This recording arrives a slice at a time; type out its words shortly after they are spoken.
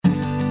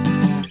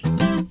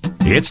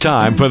It's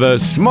time for the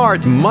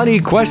Smart Money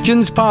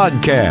Questions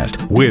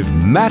Podcast with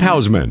Matt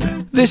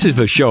Hausman. This is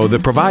the show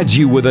that provides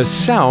you with a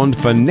sound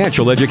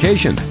financial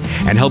education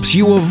and helps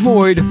you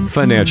avoid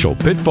financial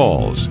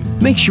pitfalls.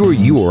 Make sure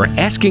you are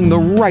asking the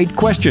right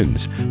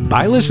questions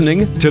by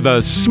listening to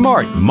the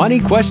Smart Money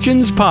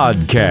Questions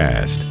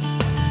Podcast.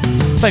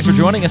 Thanks for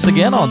joining us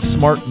again on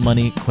Smart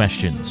Money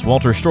Questions.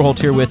 Walter Stroholt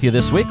here with you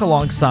this week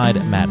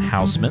alongside Matt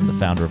Hausman, the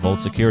founder of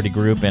Volt Security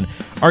Group. And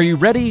are you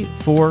ready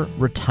for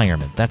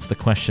retirement? That's the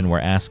question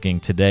we're asking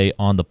today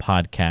on the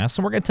podcast.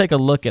 And we're going to take a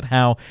look at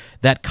how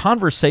that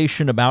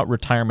conversation about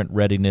retirement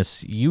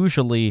readiness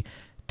usually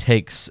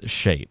takes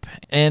shape.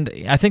 And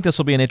I think this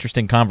will be an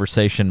interesting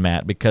conversation,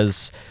 Matt,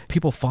 because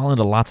people fall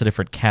into lots of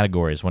different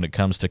categories when it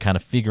comes to kind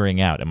of figuring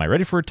out, am I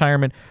ready for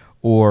retirement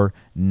or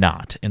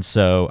not? And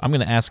so I'm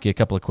going to ask you a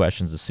couple of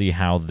questions to see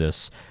how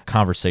this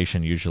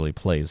conversation usually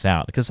plays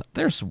out, because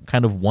there's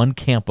kind of one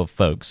camp of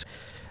folks,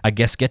 I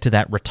guess, get to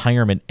that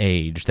retirement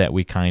age that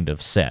we kind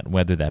of set,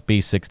 whether that be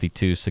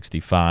 62,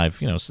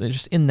 65, so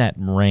just in that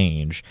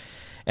range.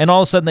 And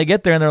all of a sudden they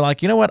get there and they're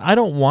like, you know what, I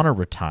don't want to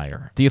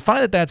retire. Do you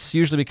find that that's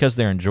usually because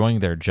they're enjoying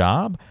their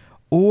job,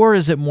 or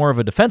is it more of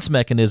a defense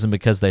mechanism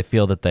because they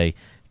feel that they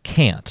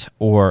can't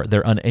or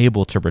they're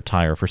unable to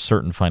retire for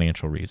certain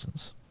financial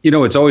reasons?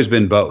 It's always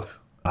been both.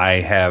 I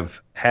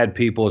have had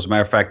people, as a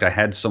matter of fact, I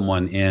had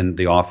someone in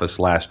the office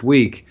last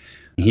week.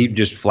 He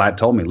just flat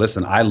told me,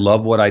 listen, I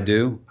love what I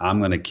do. I'm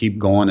going to keep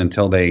going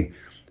until they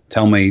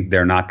tell me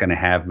they're not going to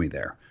have me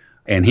there.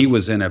 And he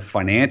was in a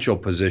financial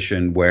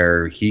position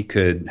where he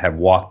could have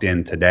walked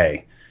in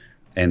today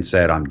and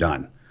said, I'm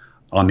done.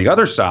 On the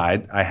other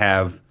side, I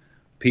have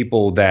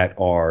people that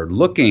are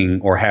looking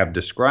or have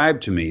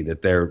described to me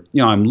that they're,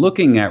 I'm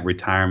looking at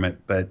retirement,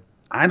 but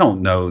I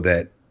don't know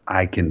that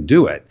I can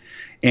do it.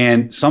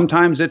 And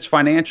sometimes it's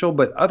financial,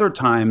 but other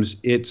times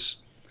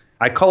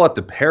I call it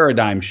the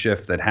paradigm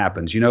shift that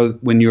happens.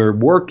 When you're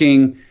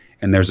working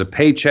and there's a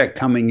paycheck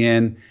coming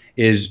in,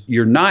 is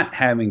you're not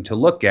having to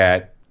look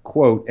at,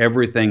 quote,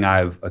 everything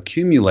I've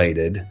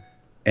accumulated.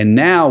 And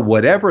now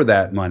whatever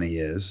that money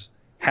is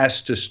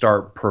has to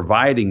start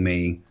providing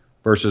me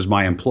versus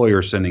my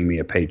employer sending me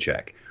a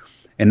paycheck.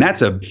 And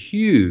that's a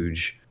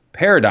huge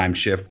paradigm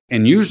shift.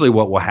 And usually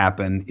what will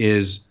happen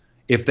is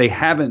if they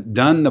haven't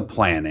done the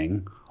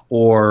planning,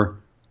 or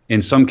in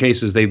some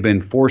cases they've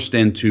been forced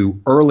into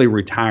early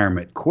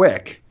retirement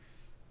quick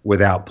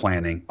without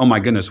planning, oh my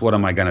goodness, what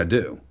am I going to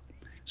do?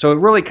 So it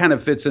really kind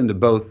of fits into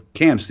both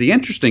camps. The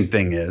interesting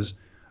thing is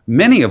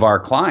many of our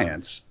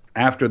clients,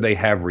 after they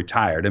have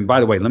retired, and by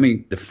the way, let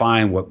me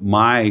define what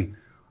my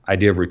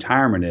idea of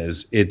retirement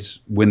is. It's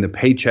when the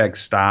paycheck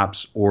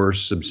stops or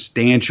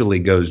substantially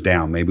goes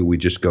down. Maybe we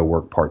just go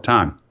work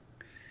part-time.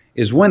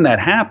 Is when that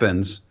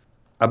happens,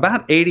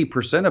 about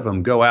 80% of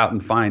them go out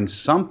and find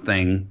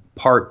something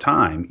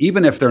part-time,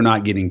 even if they're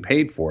not getting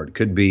paid for it. It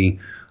could be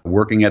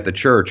working at the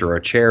church or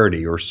a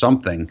charity or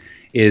something.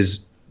 Is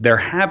they're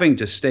having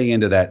to stay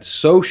into that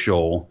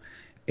social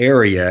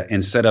area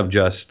instead of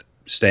just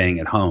staying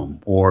at home.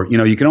 Or,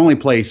 you can only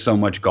play so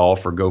much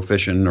golf or go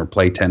fishing or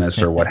play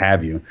tennis or what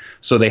have you.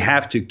 So they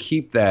have to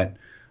keep that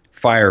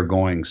fire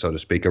going, so to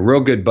speak. A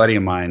real good buddy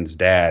of mine's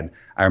dad,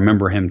 I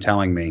remember him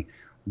telling me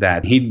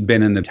that he'd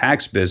been in the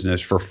tax business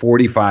for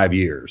 45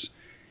 years.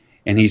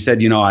 And he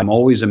said, I'm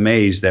always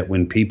amazed that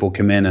when people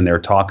come in and they're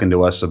talking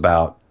to us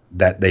about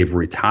that they've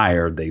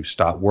retired, they've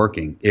stopped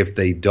working, if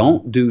they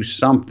don't do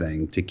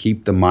something to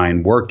keep the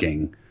mind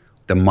working,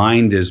 the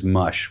mind is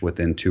mush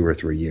within 2 or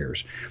 3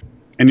 years.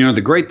 And,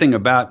 the great thing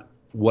about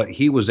what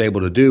he was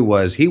able to do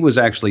was he was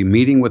actually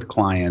meeting with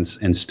clients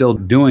and still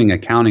doing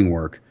accounting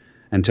work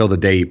until the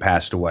day he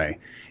passed away.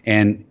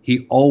 And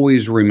he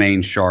always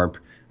remained sharp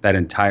that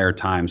entire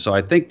time. So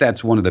I think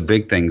that's one of the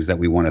big things that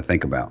we want to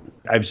think about.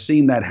 I've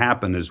seen that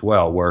happen as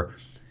well, where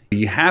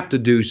you have to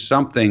do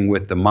something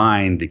with the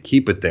mind to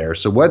keep it there.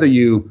 So whether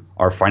you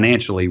are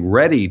financially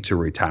ready to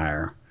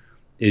retire,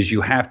 is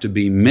you have to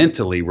be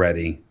mentally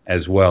ready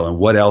as well. And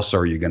what else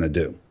are you going to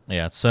do?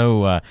 Yeah, it's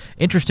so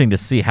interesting to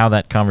see how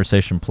that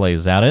conversation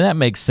plays out. And that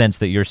makes sense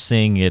that you're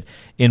seeing it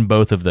in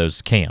both of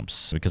those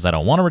camps, because I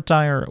don't want to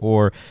retire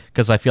or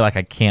because I feel like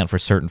I can't for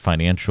certain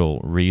financial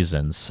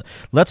reasons.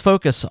 Let's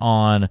focus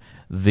on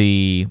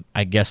the,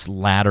 I guess,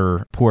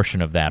 latter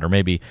portion of that, or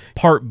maybe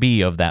part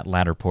B of that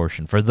latter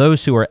portion. For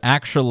those who are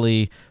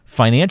actually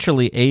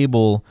financially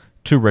able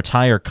to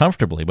retire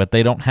comfortably, but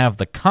they don't have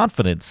the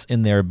confidence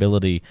in their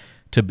ability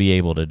to be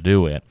able to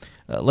do it.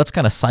 Let's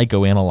kind of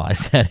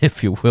psychoanalyze that,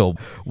 if you will.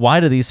 Why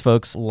do these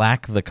folks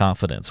lack the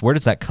confidence? Where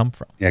does that come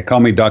from? Yeah,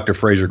 call me Dr.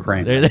 Fraser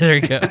Crane. There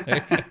you go.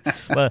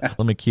 Let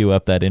me cue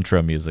up that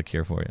intro music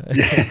here for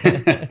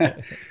you.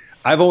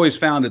 I've always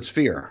found it's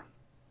fear.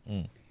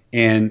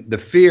 And the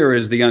fear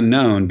is the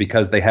unknown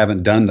because they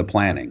haven't done the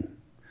planning.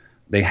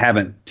 They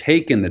haven't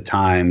taken the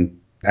time,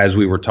 as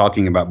we were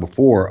talking about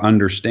before,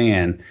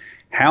 understand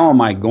how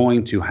am I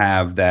going to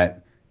have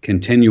that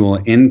continual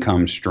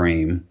income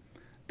stream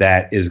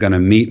that is going to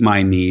meet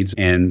my needs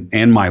and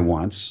my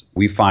wants.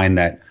 We find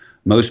that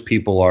most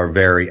people are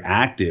very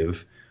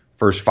active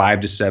first 5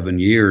 to 7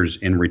 years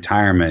in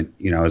retirement,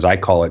 as I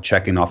call it,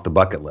 checking off the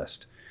bucket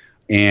list.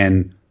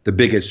 And the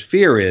biggest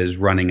fear is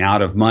running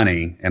out of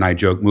money, and I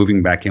joke,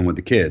 moving back in with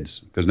the kids,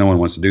 because no one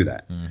wants to do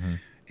that. Mm-hmm.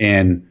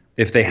 And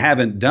if they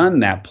haven't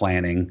done that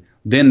planning,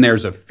 then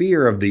there's a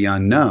fear of the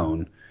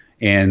unknown.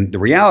 And the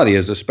reality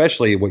is,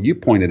 especially what you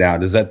pointed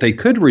out, is that they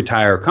could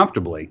retire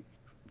comfortably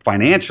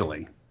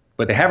financially,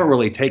 but they haven't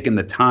really taken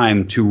the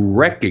time to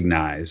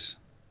recognize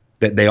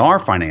that they are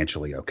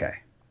financially okay.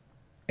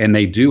 And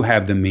they do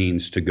have the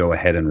means to go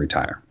ahead and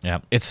retire. Yeah,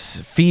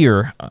 it's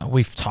fear.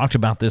 We've talked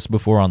about this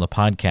before on the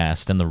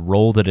podcast, and the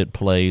role that it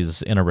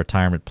plays in a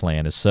retirement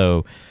plan is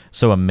so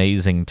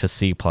amazing to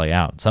see play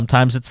out.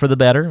 Sometimes it's for the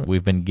better.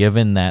 We've been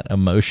given that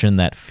emotion,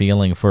 that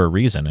feeling for a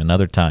reason, and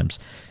other times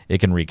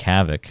it can wreak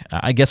havoc.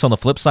 I guess on the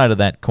flip side of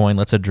that coin,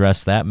 let's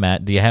address that,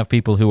 Matt. Do you have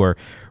people who are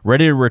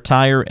ready to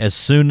retire as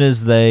soon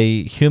as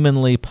they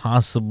humanly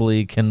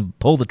possibly can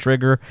pull the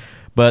trigger,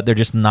 but they're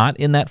just not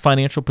in that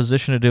financial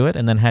position to do it?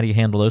 And then how do you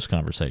handle those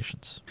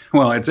conversations?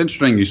 Well, it's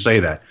interesting you say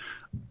that.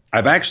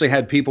 I've actually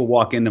had people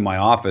walk into my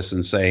office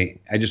and say,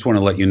 I just want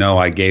to let you know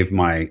I gave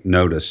my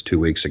notice 2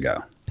 weeks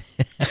ago.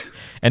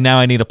 And now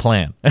I need a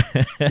plan.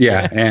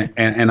 Yeah,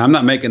 and I'm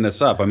not making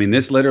this up. I mean,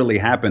 this literally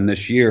happened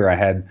this year. I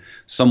had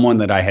someone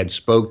that I had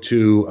spoke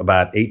to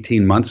about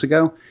 18 months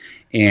ago,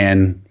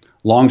 and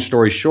long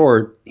story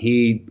short,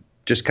 he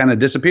just kind of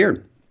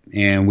disappeared,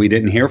 and we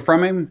didn't hear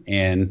from him.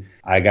 And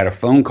I got a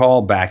phone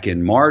call back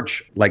in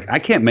March. Like, I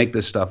can't make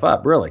this stuff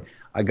up, really.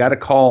 I got a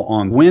call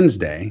on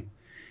Wednesday,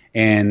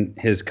 and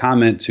his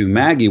comment to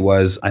Maggie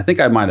was, I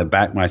think I might have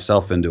backed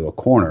myself into a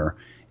corner.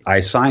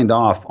 I signed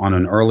off on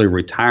an early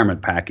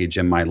retirement package,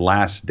 and my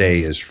last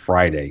day is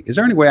Friday. Is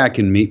there any way I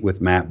can meet with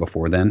Matt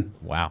before then?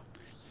 Wow.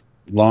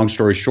 Long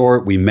story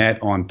short, we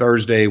met on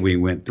Thursday. We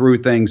went through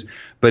things,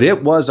 but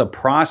it was a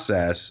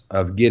process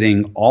of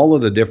getting all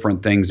of the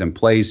different things in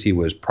place. He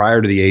was prior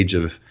to the age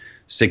of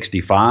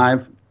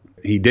 65.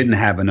 He didn't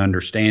have an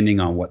understanding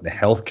on what the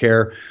health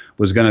care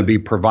was going to be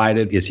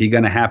provided. Is he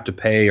going to have to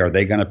pay? Are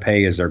they going to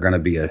pay? Is there going to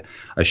be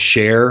a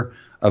share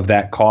of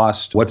that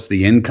cost? What's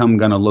the income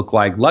going to look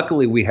like?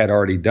 Luckily, we had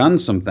already done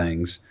some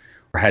things,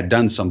 or had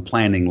done some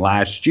planning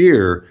last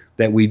year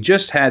that we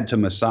just had to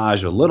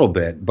massage a little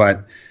bit.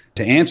 But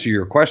to answer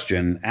your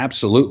question,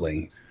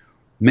 absolutely.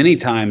 Many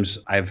times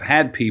I've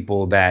had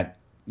people that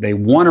they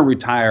want to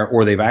retire,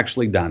 or they've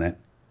actually done it,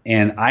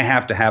 and I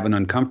have to have an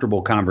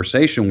uncomfortable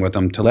conversation with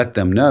them to let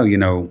them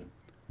know,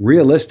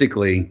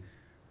 realistically,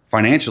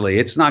 financially,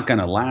 it's not going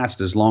to last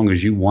as long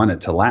as you want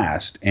it to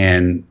last.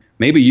 And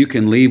maybe you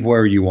can leave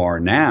where you are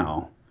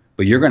now,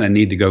 but you're going to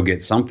need to go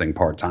get something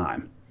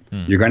part-time.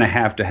 You're going to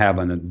have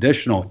an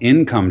additional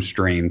income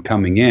stream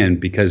coming in,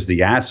 because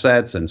the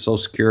assets and Social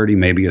Security,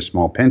 maybe a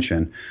small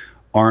pension,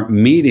 aren't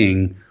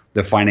meeting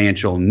the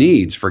financial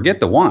needs. Forget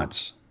the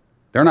wants.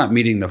 They're not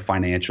meeting the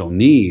financial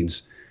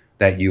needs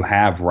that you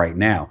have right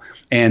now.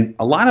 And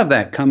a lot of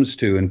that comes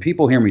to, and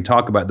people hear me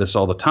talk about this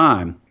all the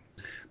time,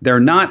 they're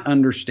not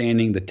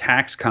understanding the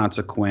tax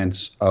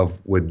consequence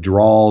of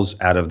withdrawals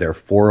out of their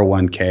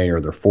 401k or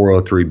their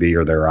 403b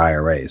or their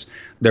IRAs.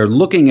 They're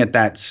looking at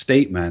that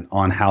statement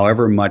on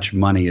however much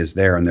money is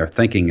there, and they're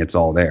thinking it's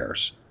all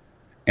theirs.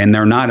 And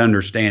they're not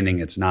understanding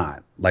it's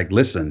not. Like,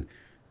 listen,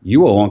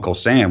 you owe Uncle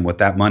Sam with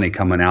that money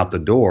coming out the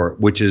door,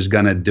 which is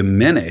going to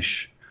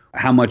diminish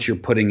how much you're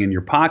putting in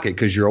your pocket,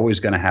 because you're always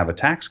going to have a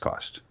tax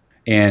cost.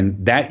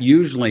 And that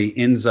usually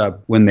ends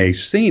up when they've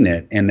seen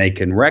it and they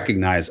can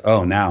recognize,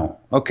 oh, now,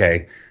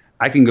 okay,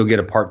 I can go get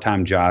a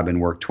part-time job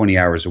and work 20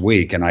 hours a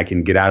week, and I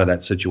can get out of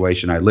that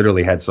situation. I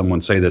literally had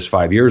someone say this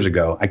 5 years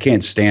ago. I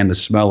can't stand the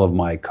smell of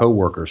my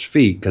coworker's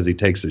feet because he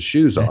takes his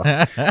shoes off.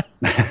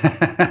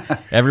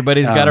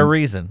 Everybody's got a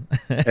reason.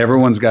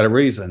 Everyone's got a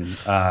reason.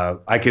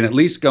 I can at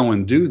least go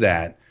and do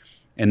that,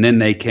 and then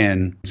they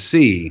can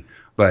see.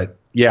 But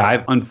yeah,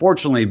 I've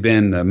unfortunately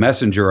been the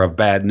messenger of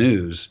bad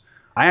news.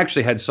 I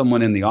actually had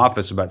someone in the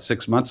office about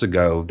 6 months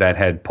ago that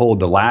had pulled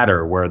the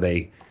ladder where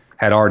they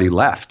had already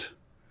left,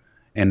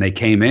 and they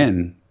came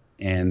in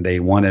and they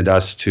wanted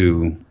us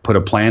to put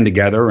a plan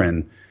together.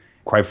 And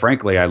quite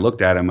frankly, I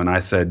looked at him and I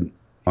said,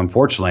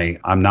 unfortunately,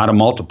 I'm not a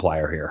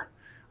multiplier here.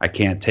 I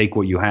can't take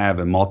what you have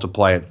and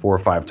multiply it 4 or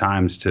 5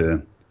 times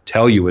to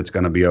tell you it's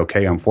going to be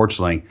okay.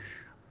 Unfortunately,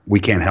 we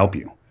can't help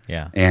you.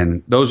 Yeah.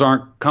 And those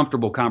aren't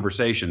comfortable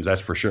conversations,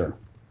 that's for sure.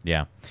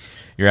 Yeah.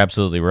 You're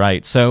absolutely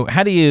right. So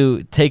how do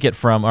you take it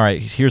from, all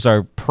right, here's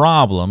our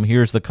problem,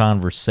 here's the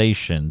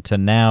conversation, to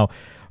now,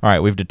 all right,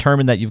 we've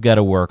determined that you've got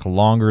to work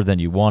longer than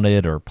you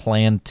wanted or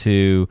planned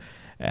to.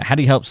 How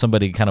do you help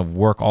somebody kind of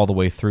work all the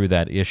way through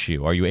that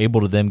issue? Are you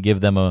able to then give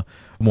them a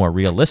more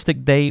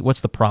realistic date?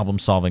 What's the problem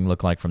solving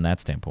look like from that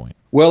standpoint?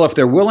 Well, if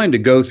they're willing to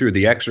go through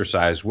the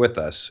exercise with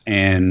us,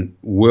 and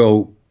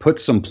we'll put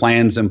some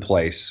plans in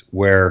place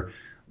where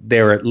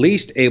they're at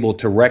least able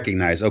to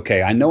recognize,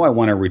 okay, I know I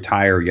want to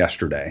retire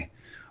yesterday,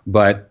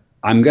 but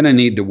I'm going to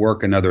need to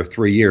work another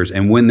 3 years.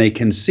 And when they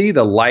can see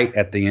the light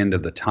at the end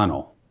of the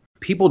tunnel,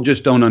 people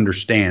just don't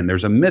understand.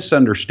 There's a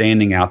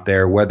misunderstanding out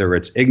there, whether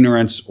it's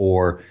ignorance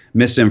or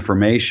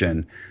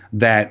misinformation,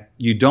 that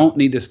you don't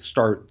need to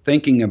start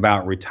thinking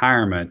about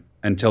retirement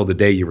until the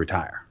day you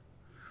retire.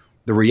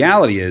 The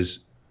reality is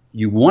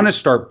you want to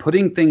start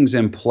putting things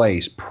in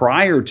place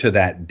prior to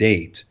that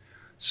date,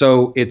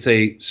 so it's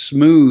a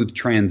smooth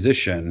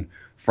transition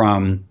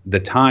from the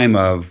time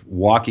of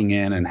walking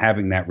in and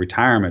having that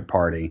retirement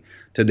party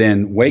to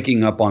then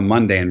waking up on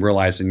Monday and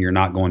realizing you're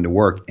not going to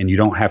work and you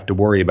don't have to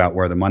worry about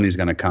where the money's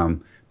going to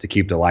come to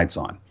keep the lights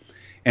on.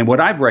 And what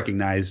I've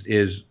recognized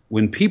is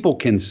when people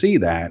can see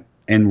that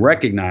and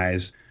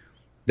recognize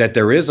that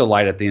there is a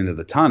light at the end of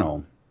the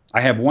tunnel.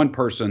 I have one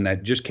person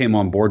that just came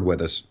on board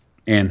with us,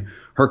 and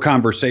her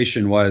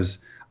conversation was,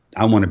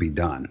 I want to be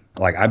done.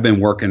 Like, I've been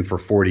working for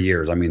 40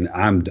 years. I mean,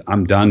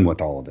 I'm done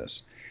with all of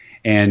this.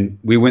 And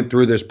we went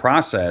through this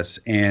process,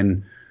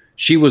 and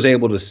she was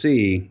able to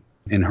see,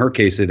 in her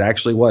case, it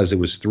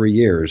was 3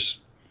 years.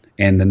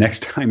 And the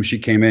next time she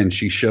came in,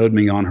 she showed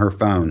me on her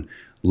phone,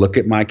 look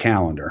at my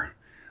calendar,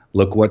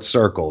 look what's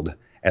circled.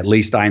 At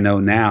least I know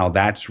now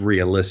that's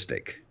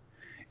realistic.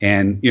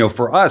 And,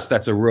 for us,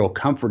 that's a real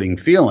comforting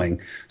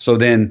feeling. So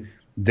then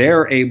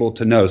they're able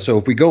to know. So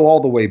if we go all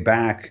the way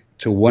back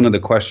to one of the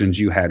questions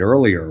you had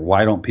earlier,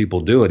 why don't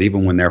people do it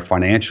even when they're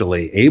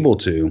financially able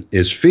to,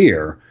 is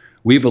fear.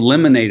 We've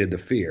eliminated the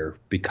fear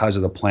because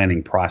of the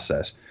planning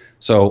process.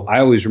 So I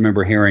always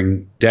remember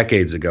hearing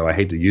decades ago, I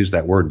hate to use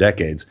that word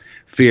decades,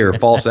 fear,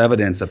 false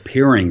evidence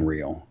appearing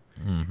real,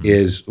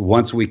 is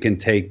once we can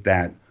take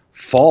that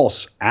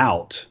false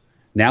out,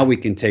 now we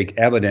can take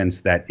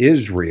evidence that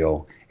is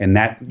real, and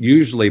that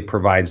usually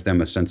provides them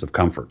a sense of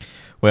comfort.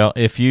 Well,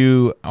 if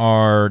you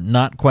are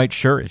not quite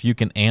sure if you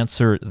can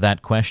answer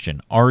that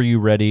question, are you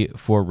ready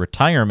for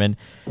retirement?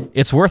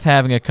 It's worth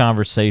having a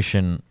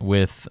conversation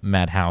with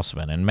Matt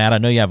Hausman. And Matt, I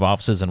know you have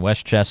offices in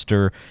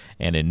Westchester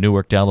and in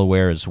Newark,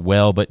 Delaware as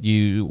well, but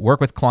you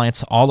work with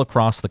clients all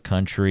across the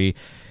country.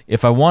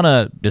 If I want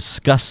to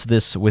discuss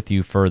this with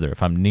you further,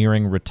 if I'm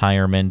nearing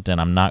retirement and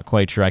I'm not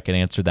quite sure I can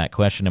answer that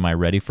question, am I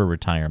ready for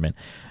retirement?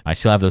 I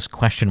still have those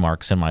question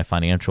marks in my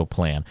financial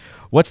plan.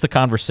 What's the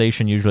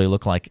conversation usually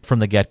look like from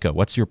the get-go?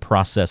 What's your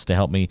process to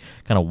help me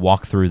kind of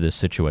walk through this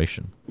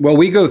situation? Well,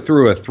 we go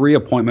through a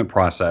 3-appointment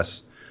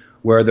process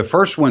where the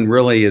first one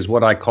really is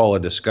what I call a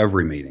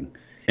discovery meeting.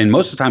 And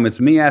most of the time, it's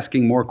me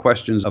asking more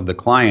questions of the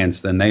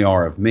clients than they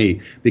are of me,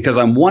 because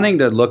I'm wanting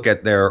to look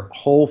at their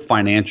whole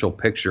financial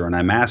picture, and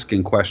I'm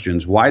asking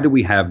questions. Why do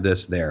we have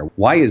this there?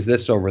 Why is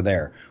this over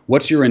there?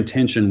 What's your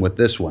intention with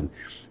this one?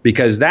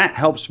 Because that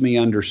helps me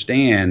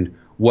understand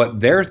what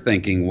their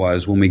thinking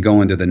was when we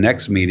go into the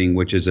next meeting,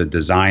 which is a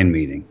design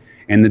meeting.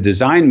 And the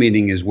design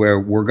meeting is where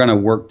we're going to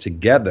work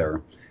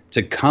together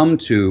to come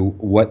to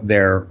what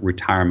their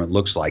retirement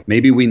looks like.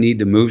 Maybe we need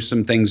to move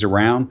some things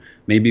around.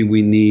 Maybe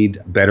we need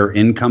better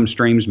income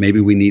streams.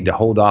 Maybe we need to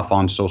hold off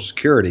on Social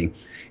Security.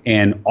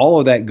 And all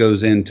of that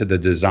goes into the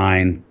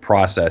design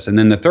process. And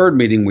then the third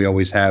meeting we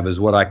always have is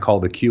what I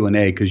call the Q&A,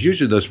 because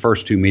usually those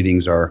first 2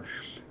 meetings are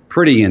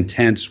pretty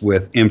intense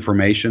with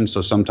information.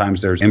 So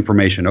sometimes there's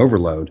information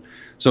overload.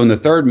 So in the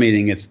third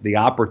meeting, it's the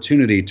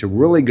opportunity to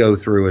really go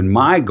through. And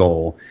my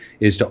goal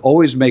is to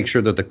always make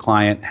sure that the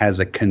client has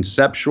a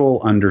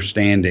conceptual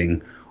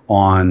understanding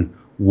on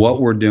what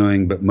we're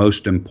doing, but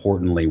most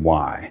importantly,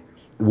 why.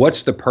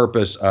 What's the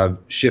purpose of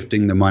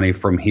shifting the money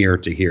from here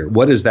to here?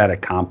 What is that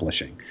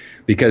accomplishing?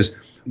 Because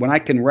when I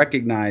can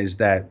recognize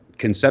that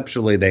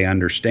conceptually they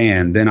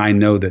understand, then I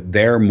know that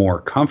they're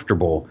more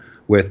comfortable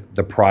with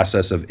the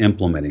process of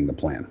implementing the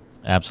plan.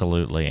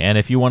 Absolutely. And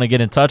if you want to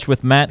get in touch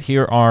with Matt,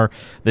 here are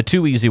the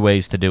 2 easy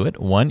ways to do it.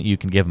 One, you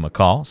can give him a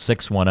call,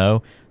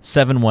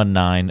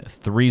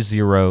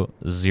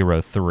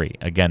 610-719-3003.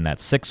 Again,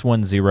 that's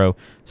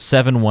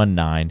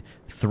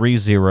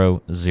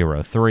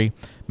 610-719-3003.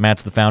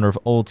 Matt's the founder of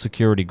Old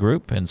Security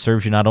Group and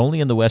serves you not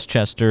only in the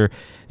Westchester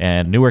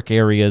and Newark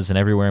areas and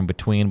everywhere in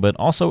between, but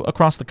also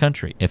across the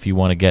country. If you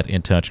want to get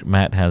in touch,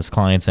 Matt has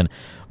clients in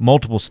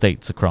multiple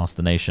states across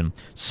the nation.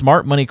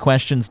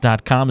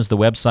 SmartMoneyQuestions.com is the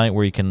website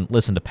where you can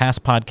listen to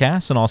past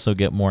podcasts and also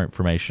get more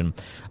information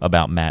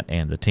about Matt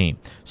and the team.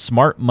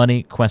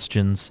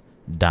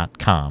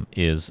 SmartMoneyQuestions.com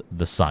is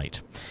the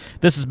site.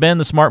 This has been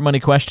the Smart Money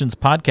Questions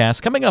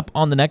podcast. Coming up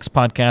on the next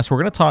podcast, we're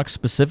going to talk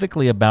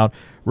specifically about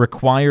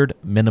required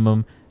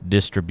minimum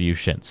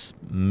distributions.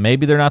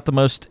 Maybe they're not the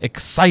most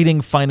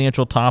exciting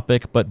financial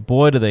topic, but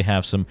boy, do they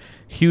have some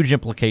huge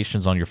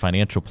implications on your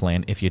financial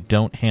plan if you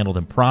don't handle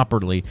them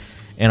properly.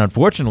 And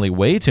unfortunately,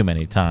 way too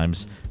many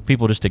times,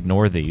 people just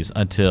ignore these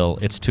until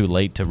it's too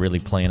late to really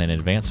plan in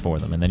advance for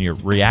them. And then you're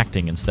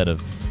reacting instead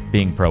of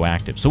being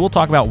proactive. So we'll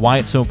talk about why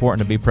it's so important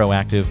to be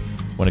proactive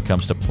when it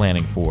comes to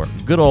planning for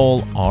good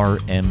old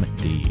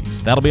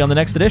RMDs. That'll be on the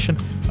next edition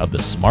of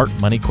the Smart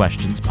Money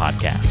Questions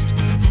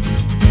podcast.